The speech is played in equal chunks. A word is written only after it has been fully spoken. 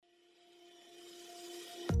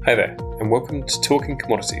Hi there, and welcome to Talking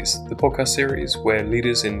Commodities, the podcast series where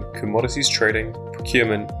leaders in commodities trading,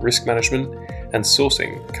 procurement, risk management, and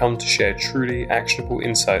sourcing come to share truly actionable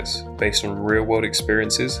insights based on real-world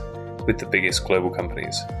experiences with the biggest global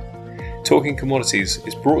companies. Talking Commodities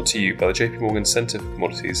is brought to you by the JP Morgan Center for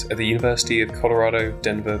Commodities at the University of Colorado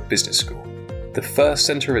Denver Business School, the first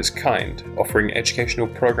center of its kind offering educational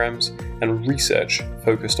programs and research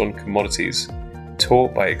focused on commodities,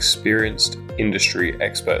 taught by experienced industry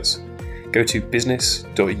experts. Go to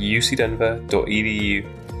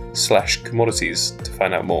business.ucdenver.edu/commodities to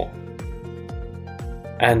find out more.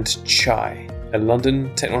 And Chai, a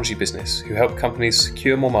London technology business who help companies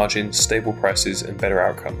secure more margin, stable prices, and better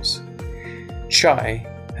outcomes. Chai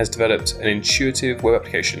has developed an intuitive web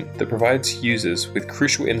application that provides users with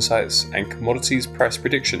crucial insights and commodities price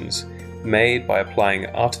predictions made by applying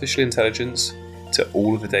artificial intelligence to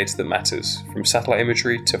all of the data that matters, from satellite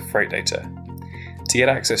imagery to freight data. To get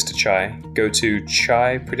access to Chai, go to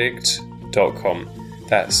chaipredict.com.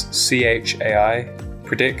 That's CHAI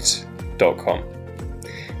predict.com.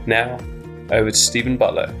 Now, over to Stephen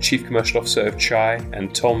Butler, Chief Commercial Officer of Chai,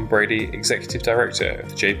 and Tom Brady, Executive Director of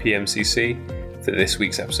the JPMCC, for this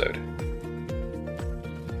week's episode.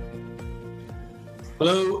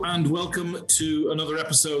 Hello and welcome to another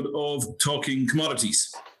episode of Talking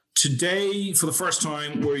Commodities. Today, for the first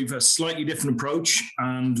time, we have a slightly different approach,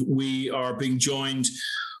 and we are being joined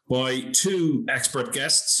by two expert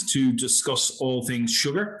guests to discuss all things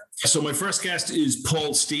sugar. So my first guest is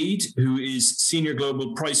Paul Steed, who is Senior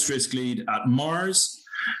Global Price Risk Lead at Mars,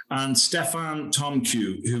 and Stefan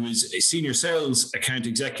Tomkew, who is a Senior Sales Account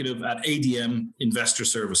Executive at ADM Investor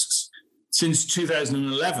Services. Since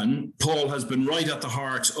 2011, Paul has been right at the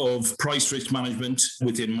heart of price risk management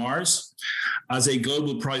within Mars. As a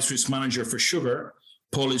global price risk manager for sugar,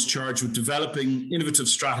 Paul is charged with developing innovative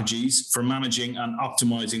strategies for managing and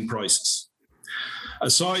optimizing prices.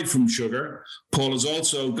 Aside from sugar, Paul has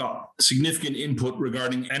also got significant input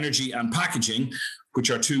regarding energy and packaging, which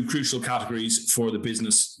are two crucial categories for the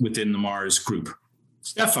business within the Mars Group.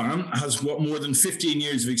 Stefan has more than 15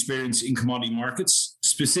 years of experience in commodity markets,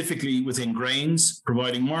 specifically within grains,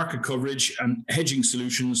 providing market coverage and hedging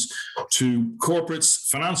solutions to corporates,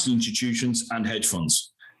 financial institutions, and hedge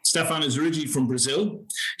funds. Stefan is originally from Brazil.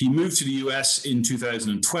 He moved to the US in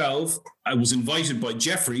 2012. I was invited by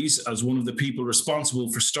Jefferies as one of the people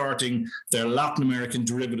responsible for starting their Latin American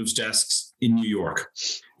derivatives desks in New York.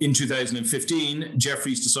 In 2015,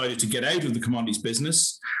 Jefferies decided to get out of the commodities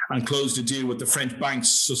business and closed a deal with the French bank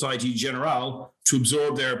Société Générale to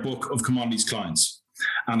absorb their book of commodities clients.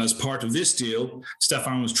 And as part of this deal,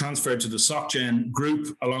 Stefan was transferred to the SocGen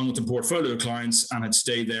group along with the portfolio clients and had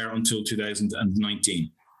stayed there until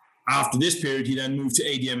 2019. After this period, he then moved to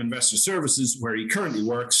ADM Investor Services, where he currently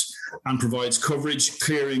works and provides coverage,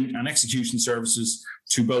 clearing, and execution services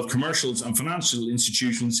to both commercials and financial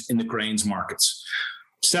institutions in the grains markets.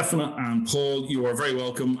 Stefan and Paul, you are very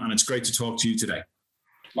welcome, and it's great to talk to you today.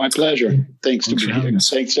 My pleasure. Thanks for having us.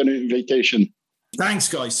 Thanks for the invitation. Thanks,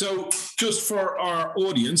 guys. So just for our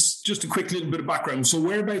audience, just a quick little bit of background. So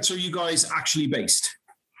whereabouts are you guys actually based?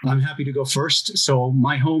 I'm happy to go first. So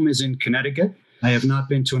my home is in Connecticut. I have not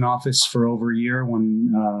been to an office for over a year.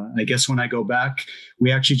 When I go back,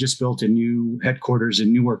 we actually just built a new headquarters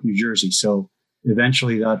in Newark, New Jersey. So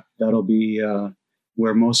eventually that'll be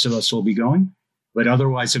where most of us will be going. But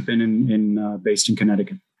otherwise, I've been based in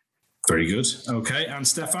Connecticut. Very good. Okay. And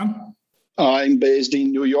Stefan? I'm based in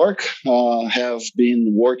New York. Have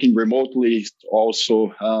been working remotely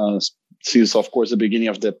also since, of course, the beginning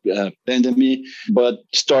of the pandemic, but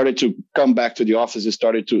started to come back to the office. It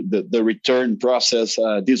started to the return process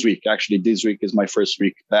this week. Actually, this week is my first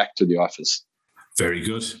week back to the office. Very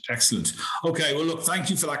good. Excellent. Okay. Well, look, thank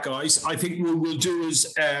you for that, guys. I think what we'll do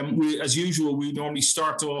is, as usual, we normally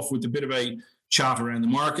start off with a bit of a chat around the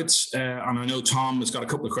markets. And I know Tom has got a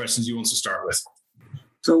couple of questions he wants to start with.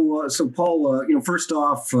 So Paul, first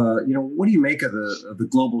off, what do you make of the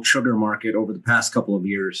global sugar market over the past couple of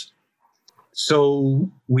years?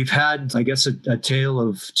 So we've had, I guess, a tale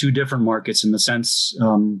of two different markets in the sense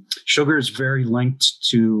sugar is very linked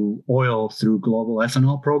to oil through global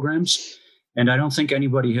ethanol programs. And I don't think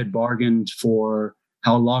anybody had bargained for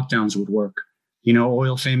how lockdowns would work. You know,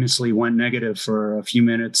 oil famously went negative for a few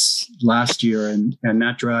minutes last year, and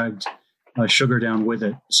that dragged sugar down with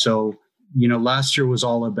it. So, last year was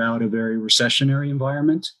all about a very recessionary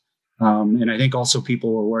environment. And I think also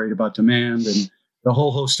people were worried about demand and the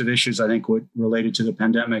whole host of issues, I think, related to the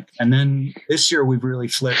pandemic. And then this year we've really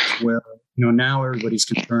flipped where, now everybody's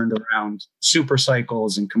concerned around super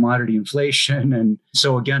cycles and commodity inflation. And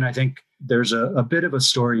so again, I think there's a bit of a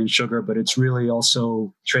story in sugar, but it's really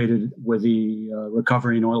also traded with the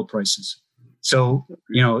recovery in oil prices. So,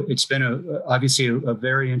 it's been obviously a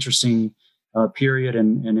very interesting period,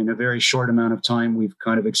 and in a very short amount of time, we've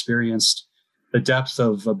kind of experienced the depth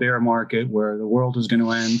of a bear market where the world is going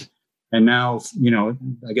to end. And now,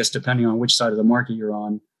 I guess depending on which side of the market you're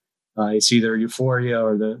on, it's either euphoria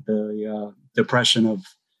or the depression of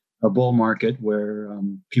a bull market where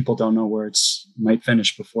people don't know where might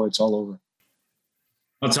finish before it's all over.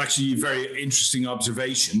 That's actually a very interesting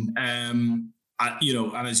observation. And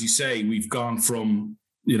as you say, we've gone from,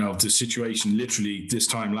 the situation literally this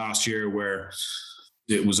time last year where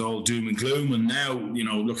it was all doom and gloom. And now,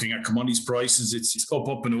 looking at commodities prices, it's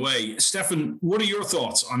up and away. Stefan, what are your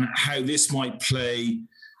thoughts on how this might play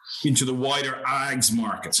into the wider ags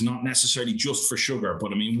markets, not necessarily just for sugar,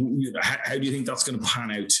 but I mean, how do you think that's going to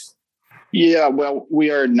pan out? Yeah, well, we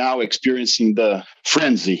are now experiencing the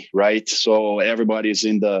frenzy, right? So everybody's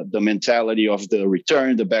in the mentality of the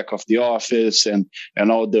return, the back of the office, and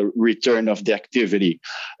all the return of the activity.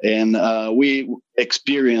 And we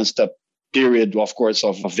experienced a period, of course,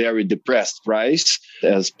 of a very depressed price,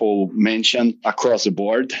 as Paul mentioned, across the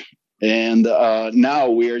board. And now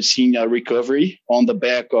we are seeing a recovery on the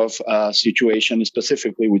back of a situation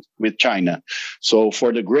specifically with China. So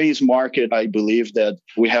for the grains market, I believe that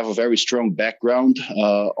we have a very strong background,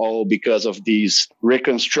 all because of these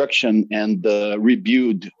reconstruction and the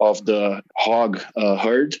rebuild of the hog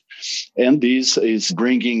herd. And this is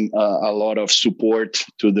bringing a lot of support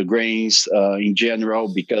to the grains in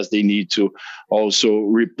general, because they need to also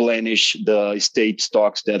replenish the state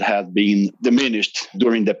stocks that have been diminished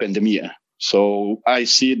during the pandemic. So I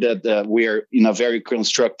see that we are in a very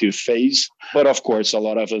constructive phase, but of course, a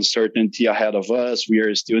lot of uncertainty ahead of us. We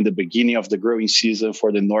are still in the beginning of the growing season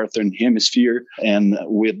for the Northern Hemisphere. And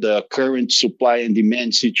with the current supply and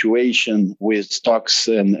demand situation with stocks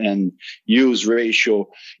and use ratio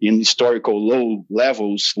in historical low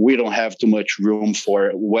levels, we don't have too much room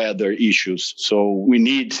for weather issues. So we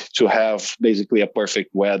need to have basically a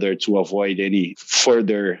perfect weather to avoid any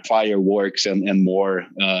further fireworks and more,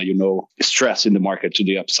 stress in the market to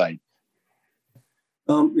the upside.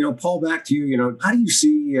 Paul, back to you. How do you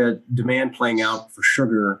see demand playing out for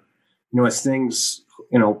sugar, as things,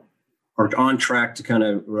 are on track to kind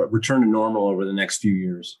of return to normal over the next few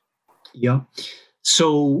years? Yeah.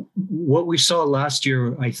 So what we saw last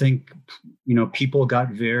year, I think, people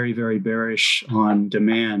got very, very bearish on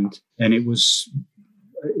demand. And it was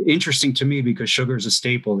interesting to me because sugar is a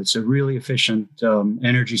staple. It's a really efficient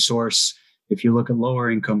energy source. If you look at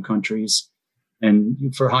lower income countries,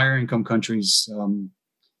 and for higher income countries,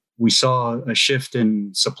 we saw a shift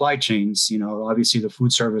in supply chains. Obviously the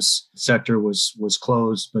food service sector was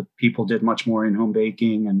closed, but people did much more in-home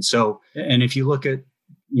baking. And if you look at,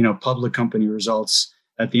 public company results,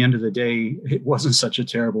 at the end of the day, it wasn't such a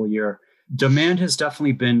terrible year. Demand has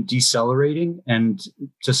definitely been decelerating. And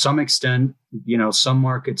to some extent, some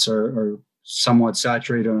markets are somewhat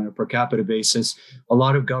saturated on a per capita basis. A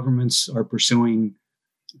lot of governments are pursuing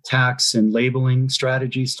tax and labeling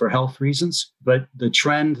strategies for health reasons, but the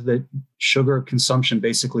trend that sugar consumption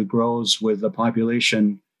basically grows with the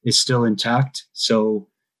population is still intact. So,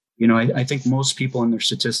 I think most people in their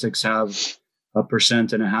statistics have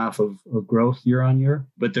 1.5% of growth year on year,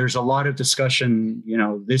 but there's a lot of discussion,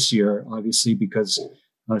 this year, obviously, because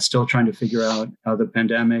still trying to figure out how the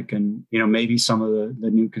pandemic and, maybe some of the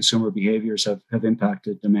new consumer behaviors have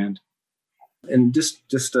impacted demand. And just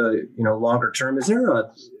longer term,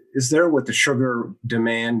 is there with the sugar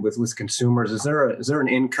demand with consumers, is there an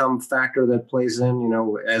income factor that plays in,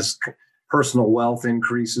 as personal wealth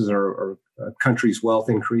increases or country's wealth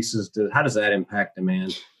increases? How does that impact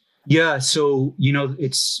demand? Yeah. So,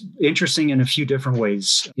 it's interesting in a few different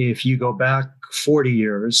ways. If you go back 40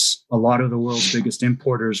 years, a lot of the world's biggest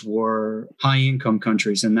importers were high income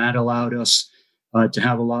countries, and that allowed us to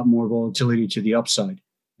have a lot more volatility to the upside.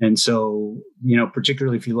 And so,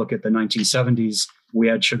 particularly if you look at the 1970s, we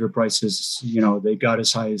had sugar prices, they got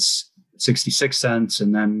as high as 66 cents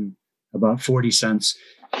and then about 40 cents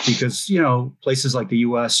because, places like the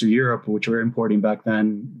US or Europe, which were importing back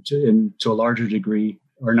then to a larger degree,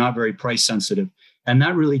 are not very price sensitive. And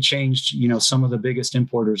that really changed, some of the biggest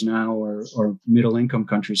importers now are middle income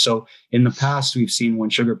countries. So in the past, we've seen when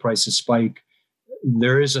sugar prices spike,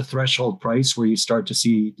 there is a threshold price where you start to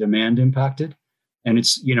see demand impacted. And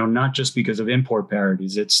it's, not just because of import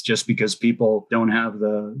parities, it's just because people don't have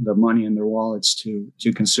the money in their wallets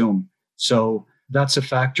to consume. So that's a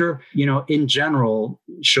factor. In general,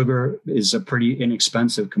 sugar is a pretty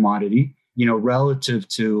inexpensive commodity, relative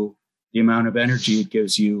to the amount of energy it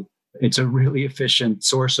gives you. it's a really efficient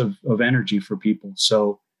source of energy for people.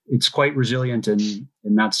 So it's quite resilient in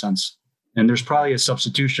that sense. And there's probably a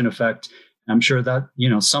substitution effect. I'm sure that,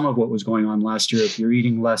 some of what was going on last year, if you're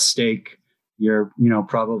eating less steak, you're,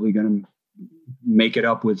 probably going to make it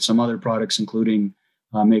up with some other products, including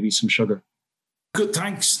maybe some sugar. Good.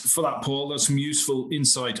 Thanks for that, Paul. That's some useful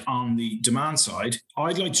insight on the demand side.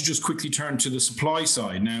 I'd like to just quickly turn to the supply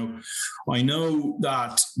side. Now, I know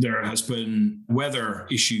that there has been weather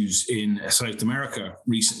issues in South America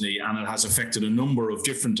recently, and it has affected a number of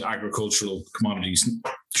different agricultural commodities,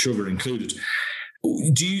 sugar included.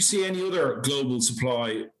 Do you see any other global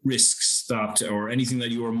supply risks or anything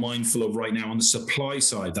that you are mindful of right now on the supply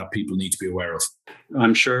side that people need to be aware of?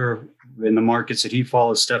 I'm sure in the markets that he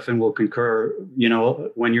follows, Stefan will concur.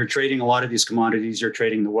 When you're trading a lot of these commodities, you're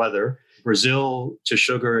trading the weather. Brazil to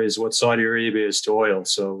sugar is what Saudi Arabia is to oil.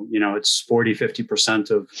 So, it's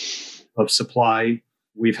 40-50% of supply.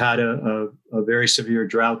 We've had a very severe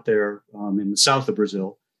drought there in the south of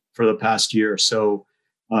Brazil for the past year. So,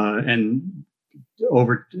 and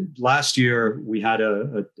over last year, we had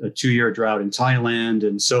a 2-year drought in Thailand.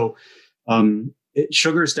 And so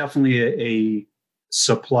sugar is definitely a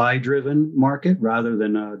supply-driven market rather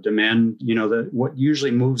than a demand. What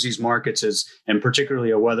usually moves these markets is, and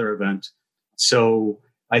particularly a weather event. So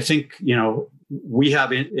I think, we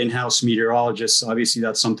have in-house meteorologists. Obviously,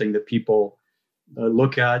 that's something that people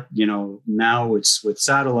look at. Now it's with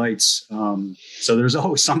satellites. So there's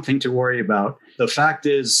always something to worry about. The fact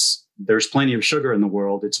is, there's plenty of sugar in the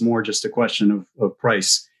world. It's more just a question of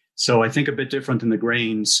price. So I think a bit different than the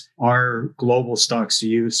grains. Our global stocks to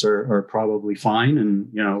use are probably fine. And,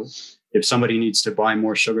 if somebody needs to buy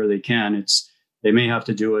more sugar, they can. They may have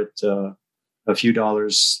to do it a few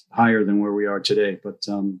dollars higher than where we are today. But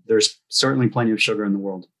there's certainly plenty of sugar in the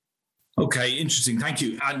world. Okay, interesting. Thank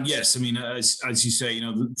you. And yes, I mean, as you say,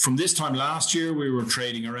 from this time last year, we were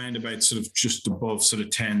trading around about sort of just above sort of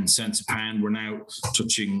 10 cents a pound. We're now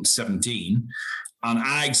touching 17. And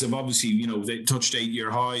ags have obviously, they touched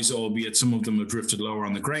 8-year highs, albeit some of them have drifted lower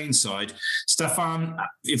on the grain side. Stefan,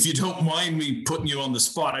 if you don't mind me putting you on the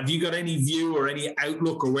spot, have you got any view or any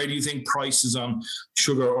outlook, or where do you think prices on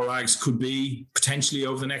sugar or ags could be potentially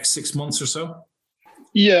over the next 6 months or so?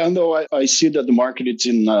 Yeah, no, I see that the market is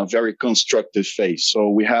in a very constructive phase. So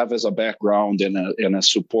we have as a background and a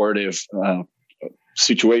supportive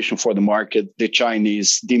situation for the market, the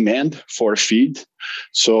Chinese demand for feed.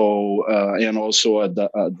 So, and also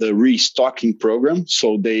the restocking program.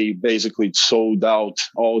 So they basically sold out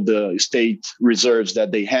all the state reserves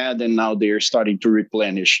that they had, and now they're starting to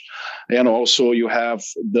replenish. And also you have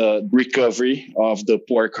the recovery of the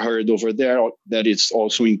pork herd over there that is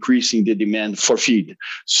also increasing the demand for feed.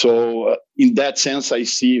 So in that sense, I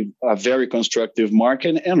see a very constructive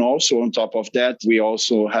market. And also on top of that, we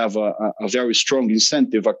also have a very strong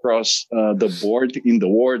incentive across the board in the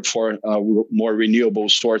world for more renewable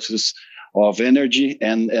sources of energy,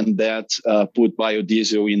 and that put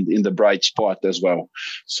biodiesel in the bright spot as well.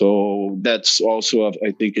 So that's also,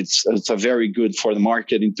 I think it's a very good for the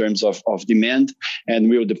market in terms of demand, and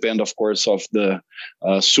will depend, of course, of the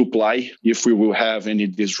supply, if we will have any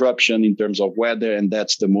disruption in terms of weather, and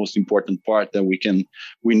that's the most important part that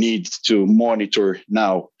we need to monitor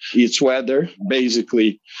now. It's weather.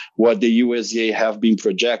 Basically, what the USDA have been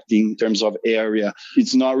projecting in terms of area,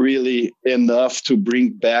 it's not really enough to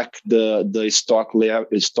bring back the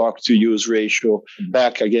stock to use ratio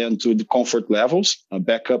back again to the comfort levels,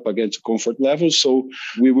 back up again to comfort levels. So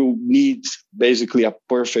we will need basically a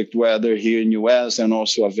perfect weather here in US, and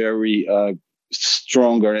also a very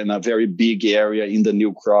stronger and a very big area in the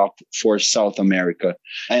new crop for South America.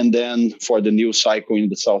 And then for the new cycle in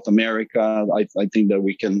the South America, I think that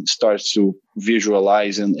we can start to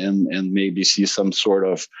visualize and maybe see some sort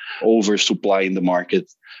of oversupply in the market.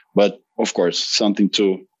 But of course, something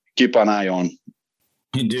to keep an eye on.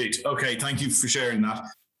 Indeed. Okay, thank you for sharing that.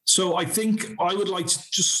 So I think I would like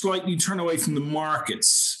to just slightly turn away from the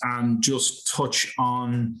markets and just touch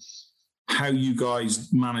on how you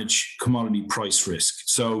guys manage commodity price risk.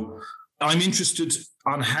 So I'm interested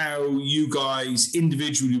on how you guys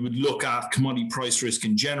individually would look at commodity price risk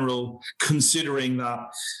in general, considering that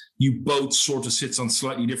you both sort of sits on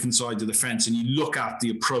slightly different sides of the fence and you look at the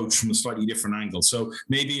approach from a slightly different angle. So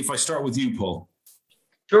maybe if I start with you, Paul.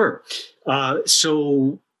 Sure.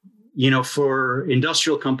 So, for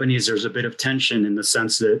industrial companies, there's a bit of tension in the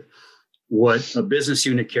sense that what a business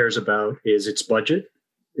unit cares about is its budget.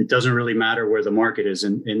 It doesn't really matter where the market is.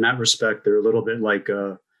 And in that respect, they're a little bit like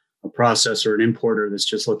a processor, an importer that's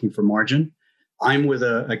just looking for margin. I'm with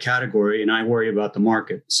a category and I worry about the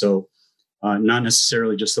market. So not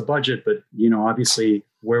necessarily just the budget, but, obviously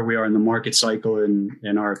where we are in the market cycle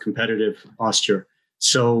and our competitive posture.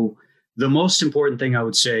 So the most important thing I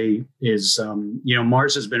would say is,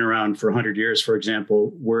 Mars has been around for 100 years, for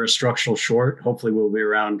example. We're a structural short. Hopefully we'll be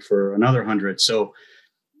around for another 100. So,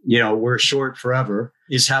 we're short forever,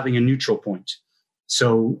 is having a neutral point.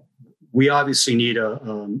 So we obviously need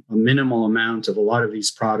a minimal amount of a lot of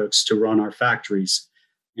these products to run our factories.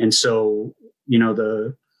 And so,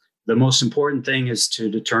 the most important thing is to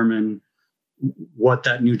determine what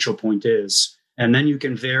that neutral point is. And then you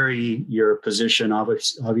can vary your position,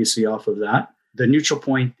 obviously, off of that. The neutral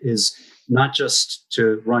point is not just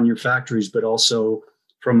to run your factories, but also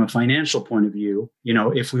from a financial point of view.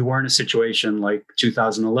 If we were in a situation like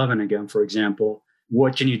 2011 again, for example,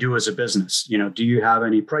 what can you do as a business? Do you have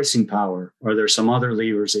any pricing power? Are there some other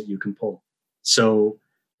levers that you can pull? So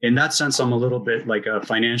in that sense, I'm a little bit like a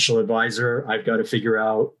financial advisor. I've got to figure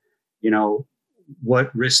out,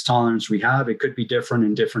 what risk tolerance we have. It could be different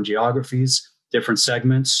in different geographies, different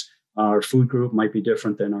segments. Our food group might be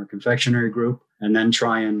different than our confectionery group, and then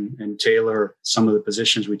try and tailor some of the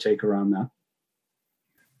positions we take around that.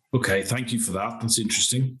 Okay, thank you for that. That's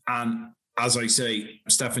interesting. And as I say,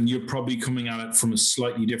 Stefan, you're probably coming at it from a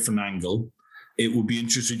slightly different angle. It would be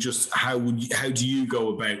interesting just how do you go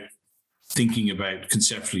about thinking about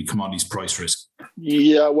conceptually commodities price risk?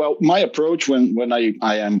 Yeah, well, my approach when I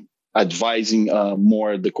am advising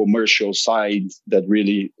more the commercial side that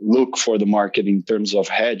really look for the market in terms of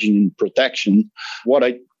hedging and protection, what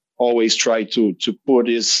I always try to put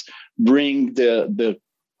is bring the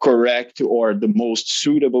correct or the most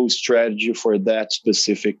suitable strategy for that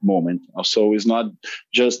specific moment. So it's not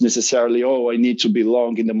just necessarily, I need to be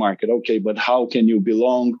long in the market. Okay, but how can you be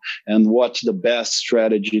long, and what's the best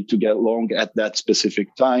strategy to get long at that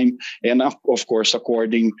specific time? And of course,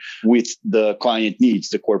 according with the client needs,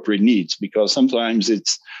 the corporate needs, because sometimes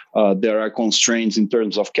there are constraints in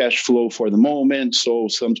terms of cash flow for the moment. So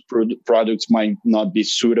some products might not be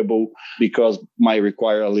suitable because might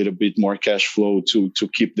require a little bit more cash flow to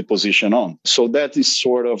keep the position on. So that is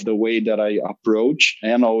sort of the way that I approach,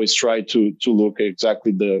 and always try to look at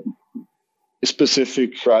exactly the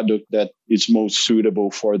specific product that is most suitable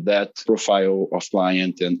for that profile of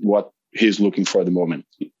client and what he's looking for at the moment.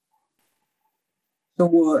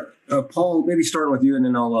 So, Paul, maybe starting with you, and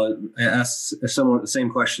then I'll ask somewhat the same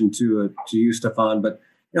question to you, Stefan. But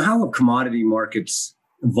how have commodity markets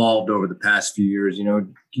evolved over the past few years?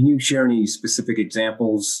 Can you share any specific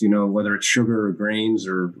examples? Whether it's sugar or grains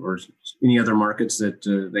or any other markets that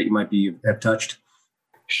you might have touched.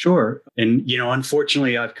 Sure. And,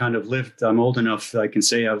 unfortunately, I've kind of lived, I'm old enough that I can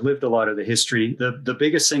say I've lived a lot of the history. The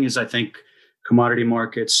biggest thing is I think commodity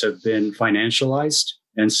markets have been financialized.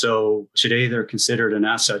 And so today they're considered an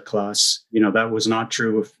asset class. That was not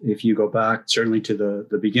true if you go back certainly to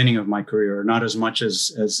the beginning of my career, not as much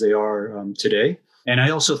as they are today. And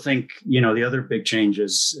I also think, the other big change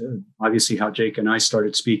is obviously how Jake and I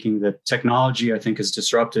started speaking, that technology, I think, has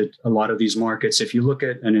disrupted a lot of these markets. If you look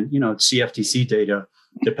at, CFTC data,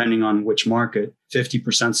 depending on which market, 50%,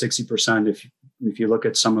 60%, if you look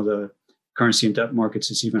at some of the currency and debt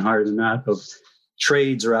markets, it's even higher than that, of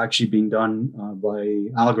trades are actually being done by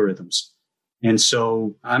algorithms. And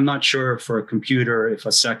so I'm not sure for a computer if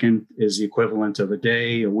a second is the equivalent of a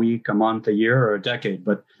day, a week, a month, a year, or a decade.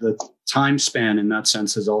 But the time span in that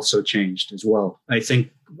sense has also changed as well. I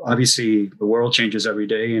think obviously the world changes every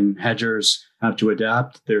day and hedgers have to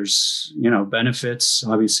adapt. There's, benefits,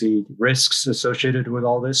 obviously risks associated with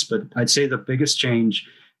all this. But I'd say the biggest change,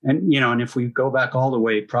 and if we go back all the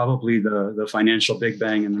way, probably the financial Big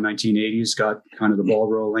Bang in the 1980s got kind of the ball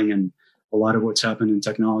rolling and a lot of what's happened in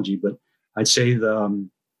technology. But I'd say the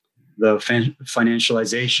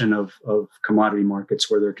financialization of commodity markets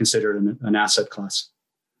where they're considered an asset class.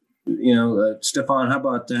 Stefan, how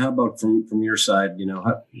about from your side?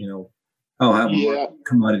 How have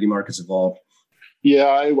commodity markets evolved? Yeah,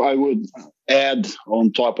 I would add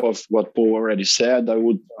on top of what Paul already said. I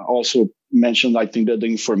would also mention, I think that the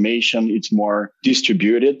information it's more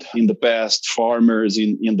distributed. In the past, farmers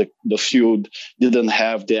in the field didn't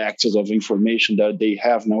have the access of information that they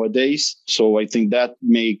have nowadays. So I think that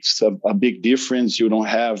makes a big difference. You don't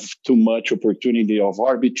have too much opportunity of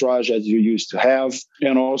arbitrage as you used to have.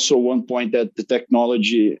 And also one point that the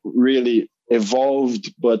technology really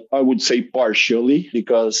evolved, but I would say partially,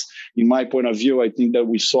 because in my point of view, I think that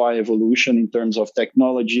we saw evolution in terms of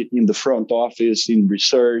technology in the front office, in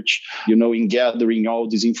research, in gathering all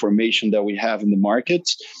this information that we have in the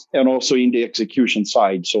markets, and also in the execution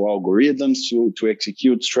side. So algorithms to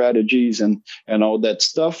execute strategies and all that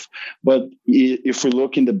stuff. But if we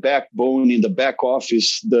look in the backbone, in the back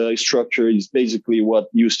office, the structure is basically what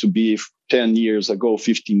used to be 10 years ago,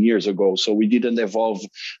 15 years ago. So we didn't evolve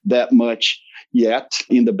that much yet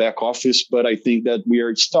in the back office, but I think that we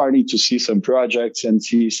are starting to see some projects and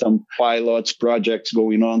see some pilots projects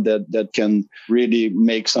going on that can really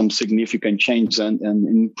make some significant change and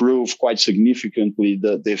improve quite significantly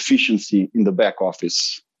the efficiency in the back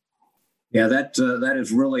office. Yeah, that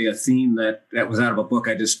is really a theme that was out of a book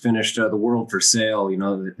I just finished, The World for Sale,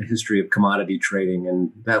 the history of commodity trading.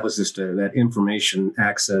 And that was just that information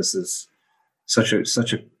access is such a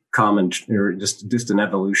common, or just an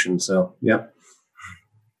evolution. So, yep.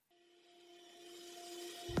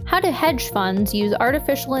 How do hedge funds use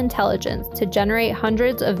artificial intelligence to generate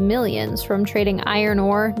hundreds of millions from trading iron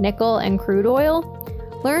ore, nickel, and crude oil?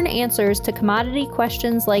 Learn answers to commodity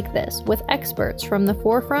questions like this with experts from the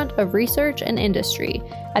forefront of research and industry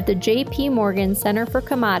at the J.P. Morgan Center for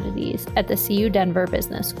Commodities at the CU Denver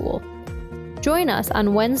Business School. Join us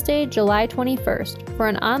on Wednesday, July 21st for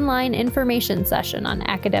an online information session on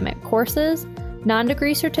academic courses,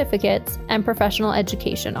 non-degree certificates, and professional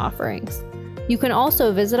education offerings. You can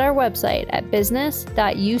also visit our website at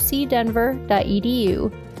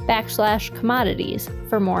business.ucdenver.edu/commodities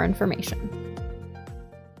for more information.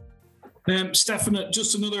 Stefan,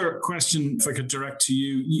 just another question, if I could direct to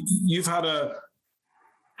you. You've had a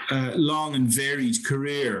long and varied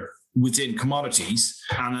career within commodities,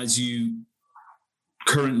 and as you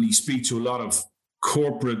currently speak to a lot of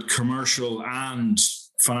corporate, commercial, and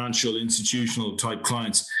financial institutional type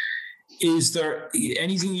clients, is there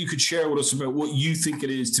anything you could share with us about what you think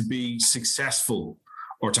it is to be successful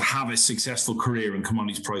or to have a successful career in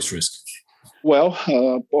commodities price risk? Well,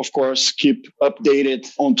 of course, keep updated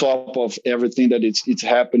on top of everything that it's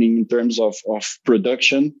happening in terms of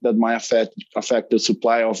production that might affect the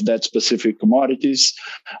supply of that specific commodities.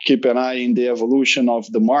 Keep an eye in the evolution of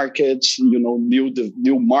the markets,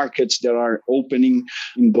 new markets that are opening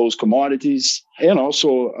in those commodities. And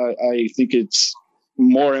also, I think it's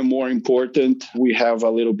more and more important we have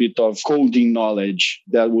a little bit of coding knowledge.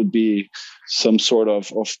 That would be some sort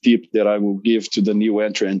of tip that I will give to the new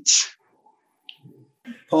entrants.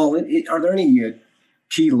 Paul, are there any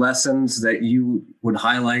key lessons that you would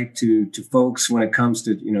highlight to folks when it comes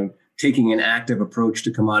to taking an active approach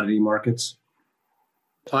to commodity markets?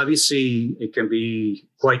 Obviously, it can be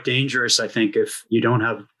quite dangerous, I think, if you don't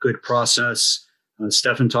have good process.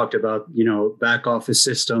 Stefan talked about back office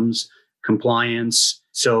systems, compliance.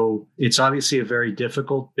 So it's obviously a very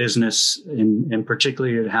difficult business, and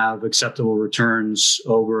particularly to have acceptable returns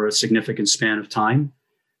over a significant span of time.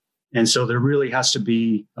 And so there really has to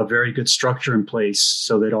be a very good structure in place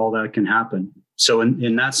so that all that can happen. So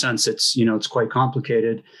in that sense, it's quite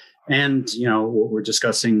complicated. And, what we're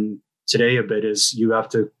discussing today a bit is you have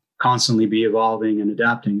to constantly be evolving and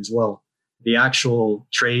adapting as well. The actual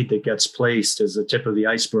trade that gets placed is the tip of the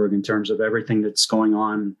iceberg in terms of everything that's going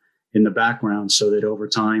on in the background, so that over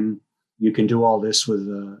time you can do all this with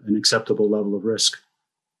an acceptable level of risk.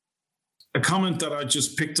 A comment that I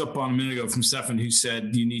just picked up on a minute ago from Stefan, who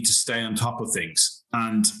said you need to stay on top of things.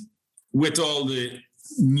 And with all the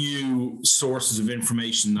new sources of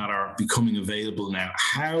information that are becoming available now,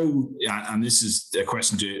 and this is a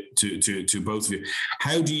question to both of you,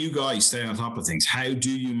 how do you guys stay on top of things? How do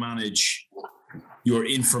you manage your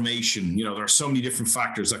information? There are so many different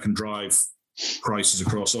factors that can drive prices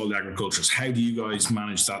across all the agricultures. How do you guys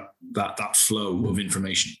manage that flow of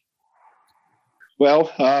information? Well,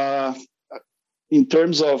 in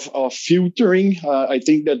terms of filtering, I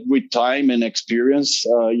think that with time and experience,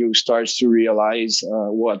 you start to realize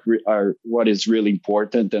what is really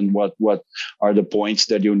important and what are the points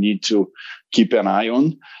that you need to keep an eye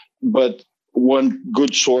on. But one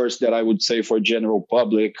good source that I would say for general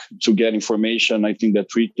public to get information, I think that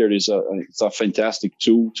Twitter is a fantastic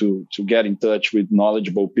tool to get in touch with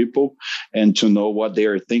knowledgeable people and to know what they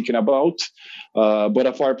are thinking about. But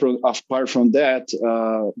apart from that,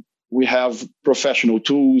 we have professional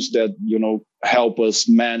tools that, help us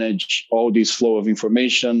manage all this flow of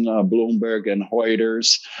information. Bloomberg and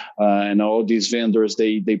Reuters and all these vendors,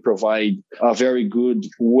 they provide a very good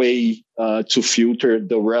way to filter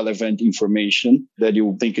the relevant information that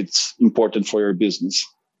you think it's important for your business.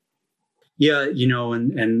 Yeah,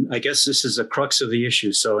 and I guess this is the crux of the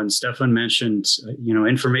issue. So, and Stefan mentioned,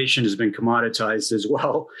 information has been commoditized as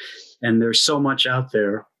well, and there's so much out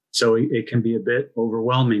there. So it can be a bit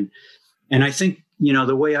overwhelming. And I think,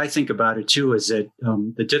 the way I think about it too is that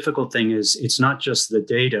the difficult thing is it's not just the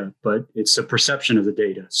data, but it's the perception of the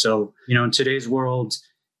data. So, in today's world,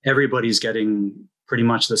 everybody's getting pretty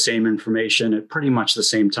much the same information at pretty much the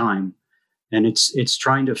same time. And it's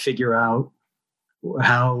trying to figure out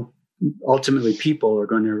how ultimately people are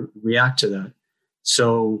going to react to that.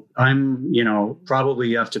 So I'm, probably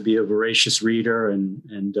you have to be a voracious reader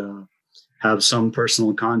and have some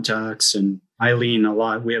personal contacts. And I lean a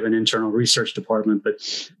lot. We have an internal research department, but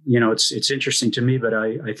it's interesting to me. But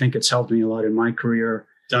I think it's helped me a lot in my career.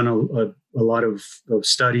 Done a lot of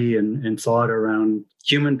study and thought around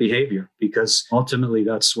human behavior, because ultimately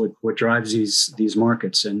that's what drives these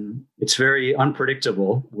markets, and it's very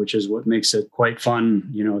unpredictable, which is what makes it quite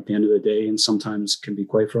fun, at the end of the day, and sometimes can be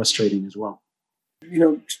quite frustrating as well.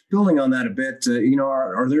 Building on that a bit,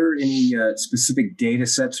 are there any specific data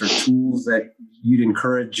sets or tools that you'd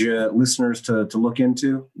encourage listeners to look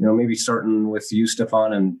into? Maybe starting with you,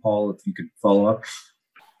 Stefan, and Paul, if you could follow up.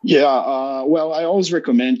 Yeah, well, I always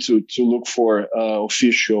recommend to look for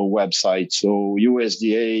official websites. So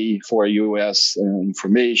USDA for US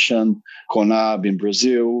information, CONAB in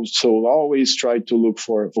Brazil. So always try to look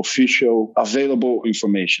for official available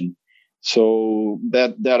information. So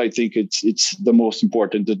that I think it's the most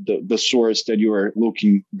important, the source that you are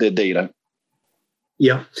looking the data.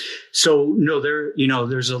 Yeah. So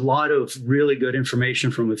there's a lot of really good information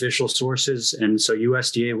from official sources. And so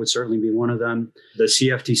USDA would certainly be one of them. The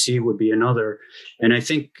CFTC would be another. And I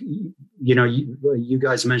think, you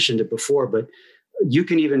guys mentioned it before, but you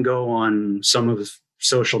can even go on some of the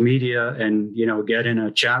social media and, get in a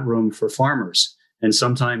chat room for farmers. And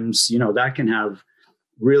sometimes, that can have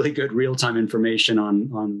really good real-time information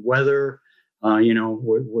on weather.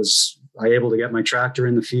 Was I able to get my tractor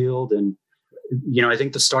in the field? And I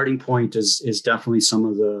think the starting point is definitely some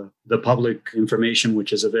of the public information,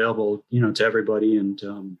 which is available, to everybody. And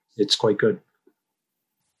it's quite good.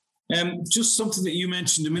 Just something that you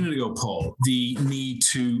mentioned a minute ago, Paul, the need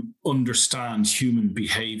to understand human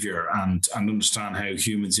behavior and understand how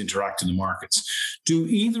humans interact in the markets. Do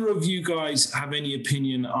either of you guys have any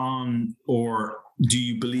opinion on, or do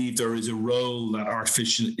you believe there is a role that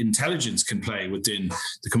artificial intelligence can play within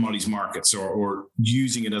the commodities markets, or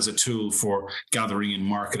using it as a tool for gathering and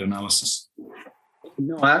market analysis?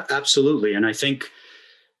 No, absolutely. And I think,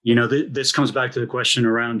 this comes back to the question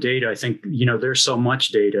around data. I think, there's so much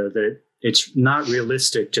data that it's not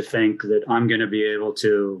realistic to think that I'm going to be able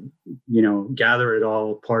to, gather it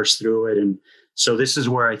all, parse through it. And so this is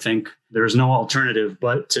where I think there's no alternative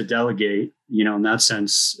but to delegate, in that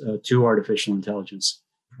sense, to artificial intelligence.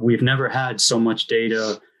 We've never had so much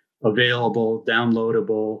data available,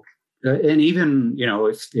 downloadable, and even,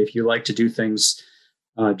 if you like to do things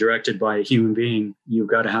directed by a human being, you've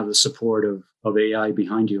got to have the support of AI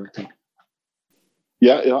behind you, I think.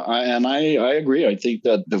 Yeah, and I agree. I think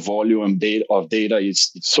that the volume of data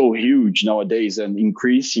is so huge nowadays and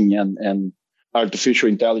increasing, and artificial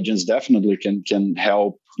intelligence definitely can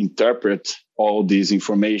help interpret all this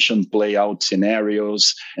information, play out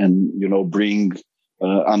scenarios, and bring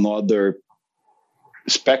another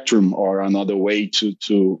spectrum or another way to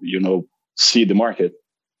see the market.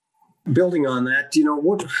 Building on that,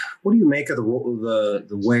 what do you make of the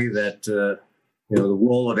way that the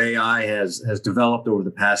role of AI has developed over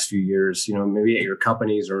the past few years? Maybe at your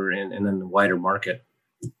companies or in the wider market.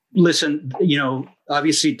 Listen,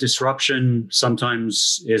 obviously disruption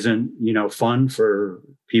sometimes isn't, fun for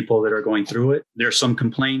people that are going through it. There's some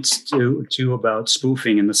complaints too about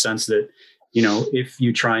spoofing, in the sense that, if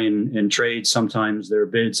you try and trade, sometimes there are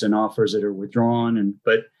bids and offers that are withdrawn.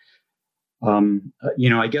 But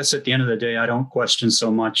I guess at the end of the day, I don't question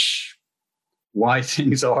so much why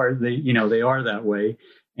things are, they are that way.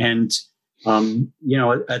 And,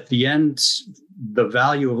 at the end, the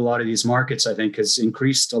value of a lot of these markets, I think, has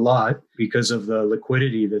increased a lot because of the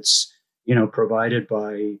liquidity that's, provided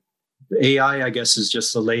by AI. I guess is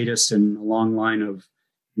just the latest in a long line of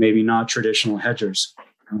maybe not traditional hedgers.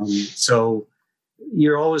 So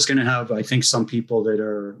you're always going to have, I think, some people that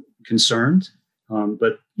are concerned.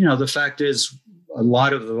 But, the fact is, a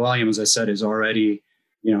lot of the volume, as I said, is already,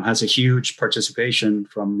 has a huge participation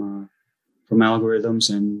from algorithms,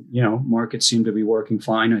 and, markets seem to be working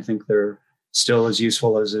fine. I think they're still as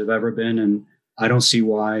useful as they've ever been. And I don't see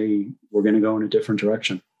why we're going to go in a different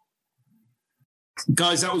direction.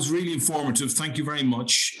 Guys, that was really informative. Thank you very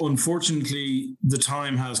much. Unfortunately, the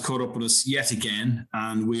time has caught up with us yet again,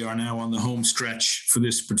 and we are now on the home stretch for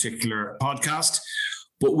this particular podcast.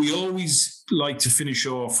 But we always like to finish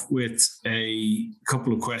off with a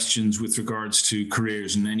couple of questions with regards to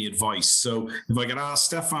careers and any advice. So if I could ask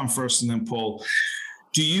Stefan first and then Paul,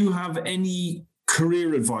 do you have any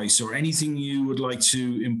career advice or anything you would like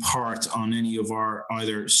to impart on any of our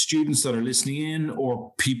either students that are listening in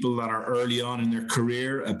or people that are early on in their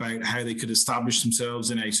career about how they could establish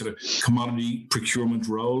themselves in a sort of commodity procurement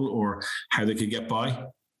role or how they could get by?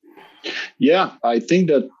 Yeah, I think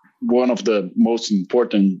that one of the most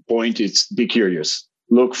important points is be curious.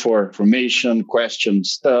 Look for information, question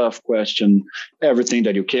everything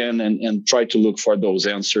that you can, and try to look for those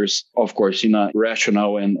answers, of course, in a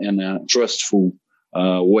rational and a trustful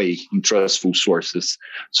way, in trustful sources.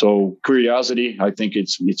 So curiosity, I think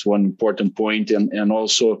it's one important point. And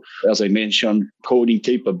also, as I mentioned, coding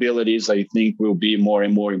capabilities, I think will be more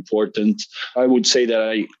and more important. I would say that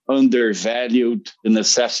I undervalued the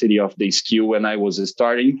necessity of the skill when I was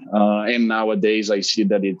starting. And nowadays I see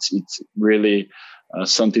that it's really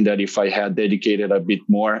something that if I had dedicated a bit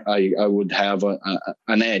more, I would have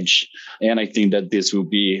an edge. And I think that this will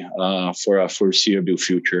be for a foreseeable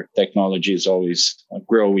future. Technology is always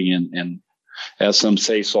growing, and as some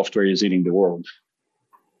say, software is eating the world.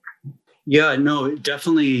 Yeah, no,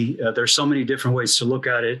 definitely. There's so many different ways to look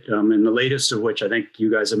at it. And the latest of which I think you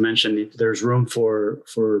guys have mentioned, there's room for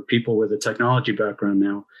people with a technology background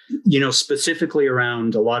now. Specifically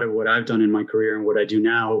around a lot of what I've done in my career and what I do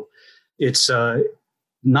now, it's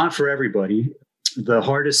not for everybody. The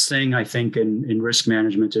hardest thing, I think, in risk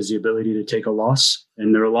management is the ability to take a loss.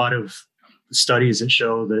 And there are a lot of studies that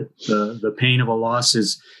show that the pain of a loss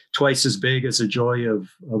is twice as big as the joy of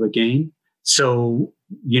a gain. So,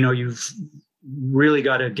 you've really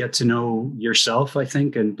got to get to know yourself, I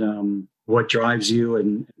think, and what drives you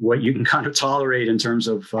and what you can kind of tolerate in terms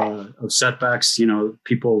of setbacks.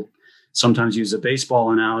 People sometimes use a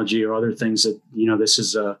baseball analogy or other things that, this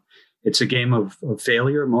is it's a game of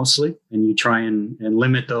failure mostly, and you try and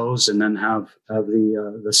limit those, and then have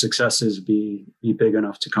the successes be big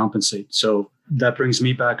enough to compensate. So that brings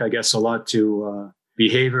me back, I guess, a lot to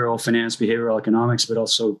behavioral finance, behavioral economics, but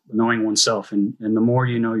also knowing oneself. And the more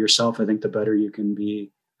you know yourself, I think the better you can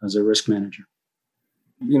be as a risk manager.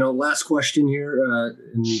 Last question here,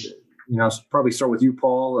 and probably start with you,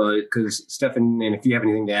 Paul, because Stefan, and if you have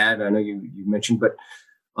anything to add, I know you mentioned, but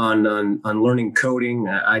on learning coding,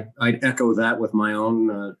 I'd echo that with my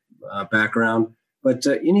own background. But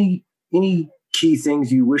any key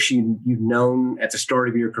things you wish you'd known at the start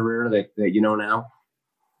of your career that you know now?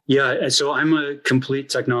 Yeah, so I'm a complete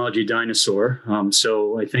technology dinosaur.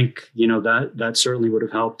 So I think, that certainly would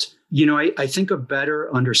have helped. I think a better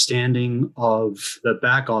understanding of the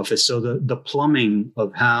back office, so the plumbing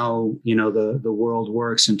of how, the world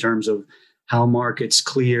works in terms of how markets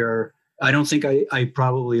clear. I don't think I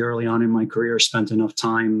probably early on in my career spent enough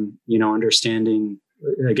time, understanding,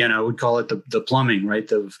 again, I would call it the plumbing,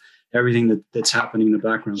 right, of everything that's happening in the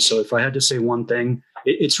background. So if I had to say one thing,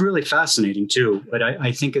 it's really fascinating too, but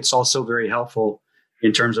I think it's also very helpful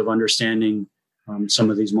in terms of understanding some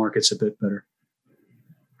of these markets a bit better.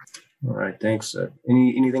 All right, thanks.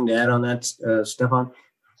 Anything to add on that, Stefan?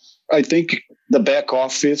 I think the back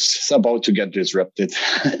office is about to get disrupted.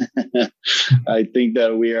 I think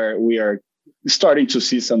that we are starting to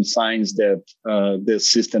see some signs that the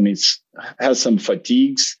system has some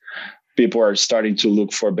fatigues. People are starting to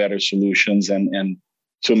look for better solutions, and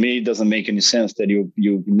to me, it doesn't make any sense that you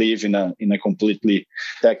live in a completely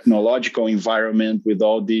technological environment with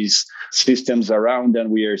all these systems around,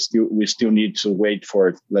 and we still need to wait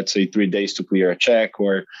for, let's say, 3 days to clear a check,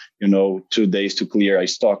 or 2 days to clear a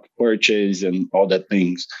stock purchase and all that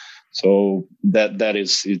things. So that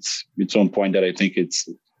is its own point that I think it's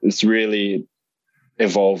really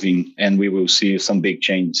evolving, and we will see some big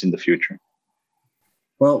changes in the future.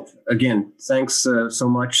 Well, again, thanks so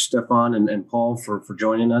much, Stefan and Paul, for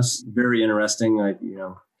joining us. Very interesting. I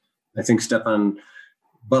think Stefan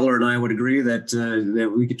Butler and I would agree that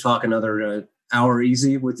we could talk another hour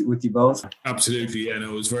easy with you both. Absolutely. Yeah,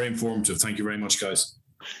 no, it was very informative. Thank you very much, guys.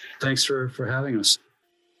 Thanks for having us.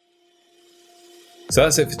 So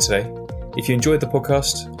that's it for today. If you enjoyed the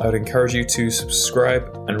podcast, I would encourage you to subscribe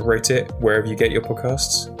and rate it wherever you get your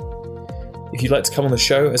podcasts. If you'd like to come on the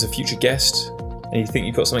show as a future guest, and you think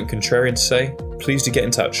you've got something contrarian to say, please do get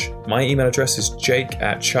in touch. My email address is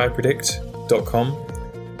jake@chaipredict.com.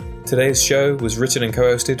 Today's show was written and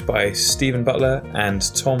co-hosted by Stephen Butler and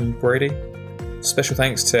Tom Brady. Special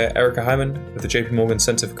thanks to Erica Hyman of the JP Morgan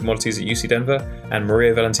Center for Commodities at UC Denver and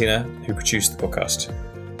Maria Valentina, who produced the podcast.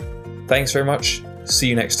 Thanks very much. See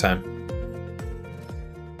you next time.